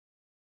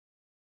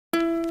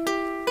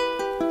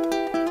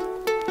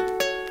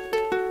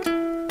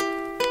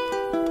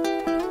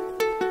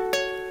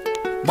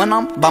When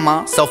I'm by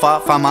myself, I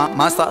find my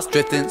mind starts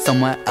drifting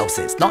somewhere else.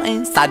 It's not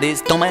inside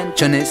this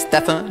dimension, it's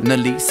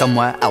definitely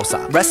somewhere else.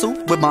 I wrestle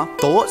with my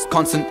thoughts,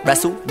 constant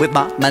wrestle with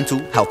my mental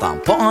health.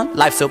 I'm put on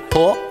life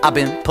support, I've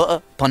been put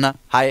upon a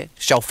higher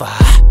shelf.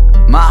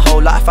 My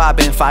whole life I've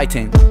been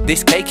fighting.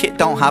 This cake, it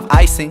don't have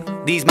icing.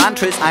 These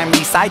mantras I'm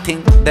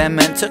reciting, they're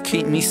meant to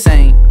keep me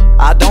sane.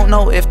 I don't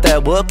know if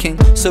they're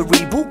working.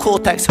 Cerebral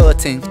cortex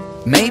hurting.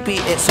 Maybe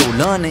it's all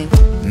learning.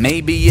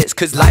 Maybe it's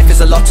cause life is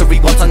a lottery,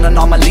 what's an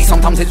anomaly?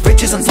 Sometimes it's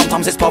riches and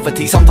sometimes it's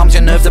poverty. Sometimes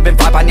your nerves have been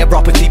fried by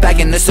neuropathy,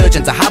 begging the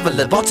surgeon to have a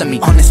lobotomy.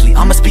 Honestly,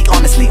 I'ma speak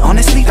honestly,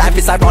 life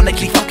is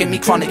ironically fucking me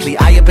chronically.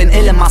 I have been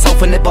ill in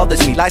myself and it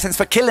bothers me. License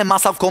for killing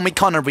myself, call me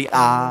Connery.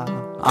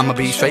 I'ma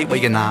be straight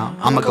with you now,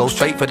 I'ma go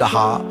straight for the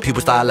heart.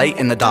 People dilate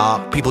in the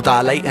dark, people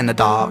dilate in the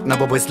dark. No,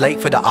 I was late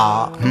for the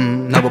art,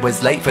 no, I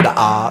was late for the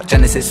art.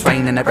 Genesis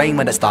rain and it rain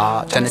with a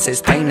start. Genesis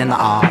pain in the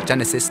art,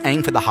 Genesis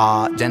aim for the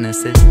heart.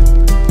 Genesis.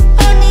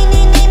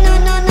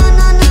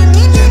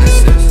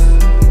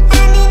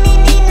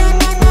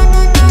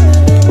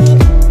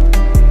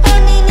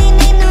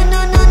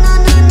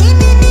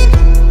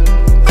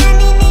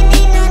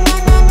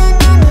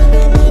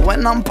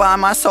 When I'm by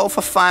myself,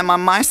 I find my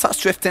mind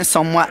starts drifting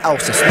somewhere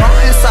else. It's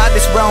not inside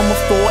this realm of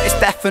thought, it's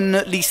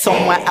definitely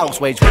somewhere else.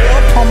 Wage war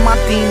upon my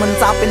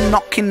demons, I've been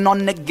knocking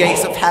on the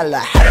gates of hell. A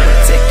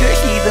heretic, a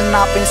heathen,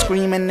 I've been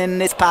screaming in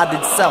this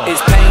padded cell.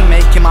 It's pain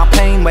making my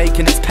pain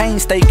waking, it's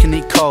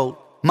painstakingly cold.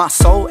 My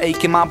soul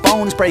aching, my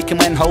bones breaking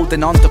when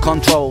holding on to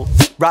control.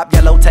 Wrap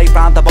yellow tape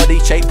round the body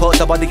shape, put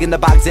the body in the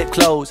bag, zip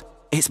close.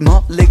 It's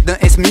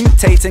malignant, it's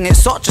mutating,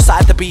 it's such a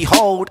sight to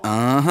behold.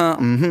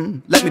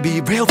 Let me be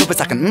real for a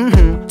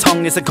second.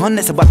 Tongue is a gun,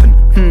 it's a weapon.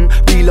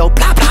 Reload,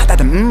 blah blah,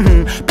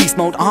 that beast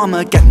mode,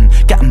 Armageddon.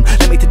 Get 'em,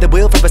 let me take the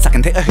wheel for a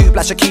second. Hit a hoop,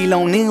 like Shaquille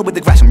O'Neal with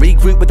aggression.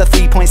 Regroup with a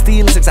 3-point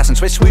steal, succession.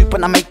 Switch swoop,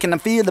 and I'm making them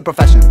feel the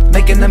profession.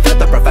 Making them feel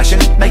the profession,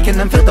 making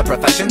them feel the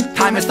profession.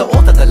 Time is the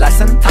author, the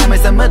lesson. Time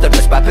is a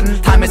murderous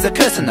weapon. Time is a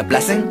curse and a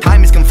blessing.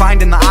 Time is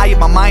confined in the eye of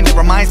my mind. It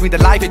reminds me that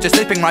life is just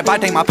slipping right by.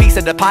 Take my piece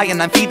of the pie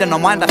and I'm feeding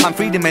on wine. That I'm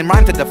freedom in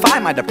rhyme to defy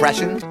my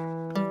depression.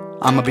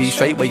 I'ma be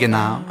straight with you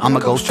now, I'ma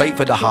go straight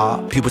for the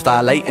heart. People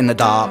dilate in the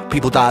dark,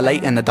 people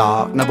dilate in the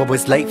dark. No, I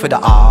was late for the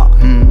art,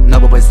 no,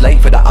 I was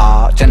late for the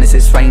art.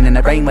 Genesis rain and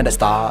it rain with a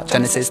start.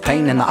 Genesis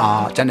pain in the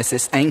art,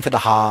 Genesis aim for the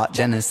heart.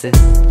 Genesis.